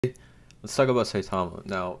Let's talk about Saitama.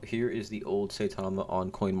 Now, here is the old Saitama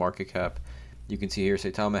on CoinMarketCap. You can see here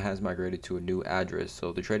Saitama has migrated to a new address.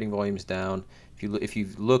 So the trading volume is down. If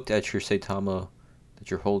you've looked at your Saitama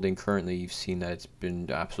that you're holding currently, you've seen that it's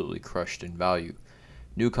been absolutely crushed in value.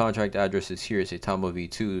 New contract address is here, Saitama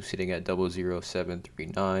V2 sitting at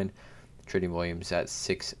 00739. Trading volume is at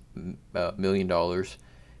 $6 million.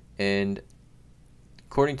 And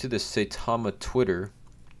according to the Saitama Twitter,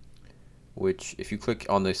 which if you click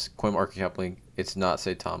on this CoinMarketCap link, it's not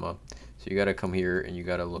Saitama. So you got to come here and you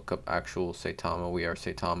got to look up actual Saitama. We are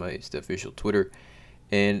Saitama. It's the official Twitter.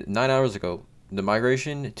 And 9 hours ago, the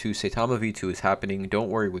migration to Saitama V2 is happening. Don't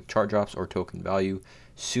worry with chart drops or token value.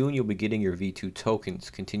 Soon you'll be getting your V2 tokens.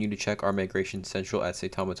 Continue to check our migration central at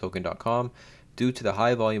saitamatoken.com. Due to the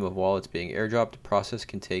high volume of wallets being airdropped, the process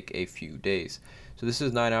can take a few days. So this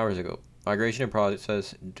is 9 hours ago. Migration in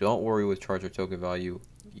process. Don't worry with charts or token value.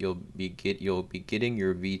 You'll be getting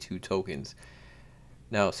your V2 tokens.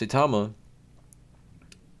 Now, Saitama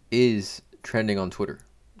is trending on Twitter,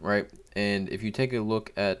 right? And if you take a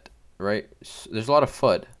look at, right, there's a lot of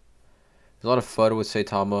FUD. There's a lot of FUD with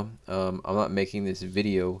Saitama. I'm not making this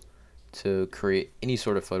video to create any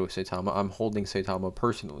sort of FUD with Saitama. I'm holding Saitama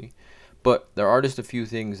personally. But there are just a few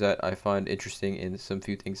things that I find interesting and some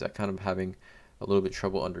few things that kind of having a little bit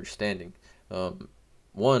trouble understanding.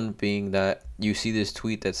 One being that you see this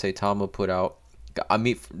tweet that Saitama put out. I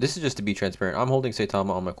mean, this is just to be transparent. I'm holding Saitama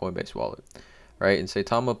on my Coinbase wallet, right? And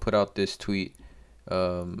Saitama put out this tweet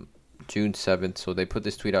June 7th. So they put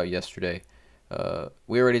this tweet out yesterday.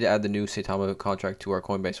 We are ready to add the new Saitama contract to our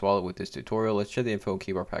Coinbase wallet with this tutorial. Let's share the info and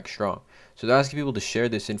keep our pack strong. So they're asking people to share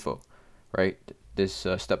this info, right? This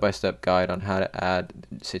step-by-step guide on how to add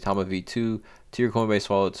Saitama V2 to your Coinbase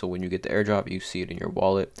wallet. So when you get the airdrop, you see it in your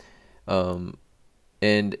wallet.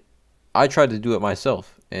 And I tried to do it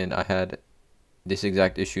myself, and I had this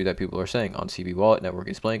exact issue that people are saying on CB wallet. Network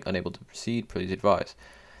is blank, unable to proceed. Please advise.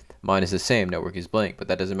 Mine is the same. Network is blank, but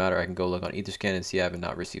that doesn't matter. I can go look on Etherscan and see I have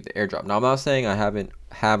not received the airdrop. Now I'm not saying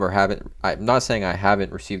I'm not saying I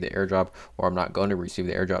haven't received the airdrop or I'm not going to receive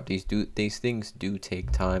the airdrop. These things do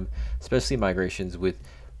take time, especially migrations with.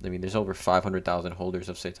 I mean, there's over 500,000 holders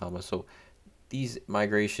of Saitama, so these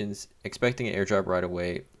migrations, expecting an airdrop right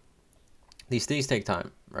away. These things take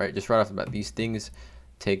time, right? Just right off the bat, these things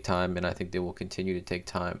take time, and I think they will continue to take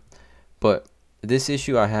time. But this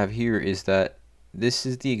issue I have here is that this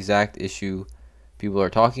is the exact issue people are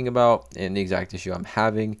talking about and the exact issue I'm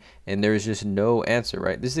having, and there is just no answer,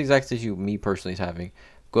 right? This is the exact issue me personally is having.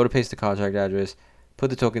 Go to paste the contract address, put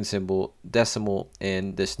the token symbol, decimal,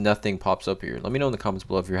 and this nothing pops up here. Let me know in the comments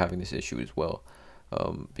below if you're having this issue as well,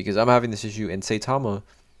 because I'm having this issue, and Saitama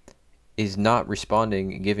is not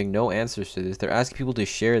responding, giving no answers to this. They're asking people to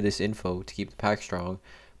share this info to keep the pack strong,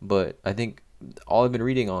 but I think all I've been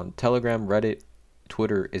reading on Telegram, Reddit,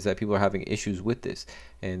 Twitter is that people are having issues with this,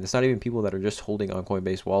 and it's not even people that are just holding on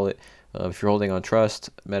Coinbase wallet. If you're holding on Trust,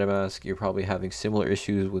 MetaMask, you're probably having similar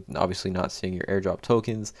issues with obviously not seeing your airdrop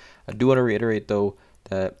tokens. I do want to reiterate though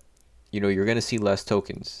that you're going to see less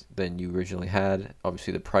tokens than you originally had.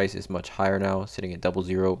 Obviously the price is much higher now, sitting at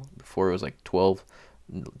 00. Before it was like 12,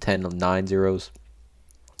 10, 9 zeros.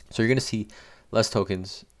 So you're going to see less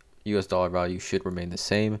tokens. US dollar value should remain the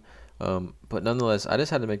same. But nonetheless, I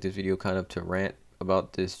just had to make this video kind of to rant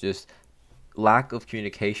about this just lack of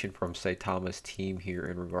communication from Saitama's team here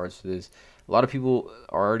in regards to this. A lot of people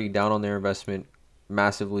are already down on their investment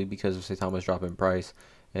massively because of Saitama's drop in price,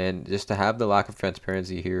 and just to have the lack of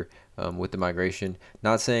transparency here with the migration.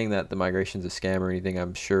 Not saying that the migration is a scam or anything.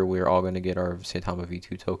 I'm sure we're all going to get our Saitama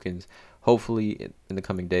V2 tokens hopefully in the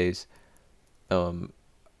coming days. But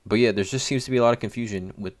yeah, there just seems to be a lot of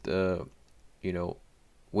confusion with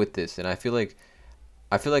with this, and I feel like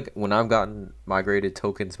when I've gotten migrated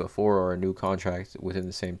tokens before or a new contract within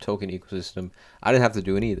the same token ecosystem, I didn't have to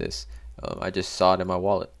do any of this. I just saw it in my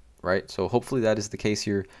wallet, right? So hopefully that is the case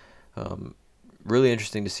here. Really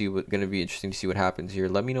interesting to see going to be interesting to see what happens here.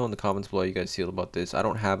 Let me know in the comments below how you guys feel about this. I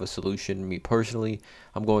don't have a solution, me personally.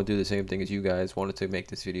 I'm going through the same thing as you guys. Wanted to make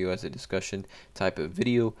this video as a discussion type of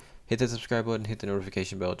video. Hit that subscribe button, hit the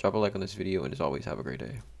notification bell, drop a like on this video, and as always, have a great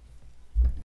day.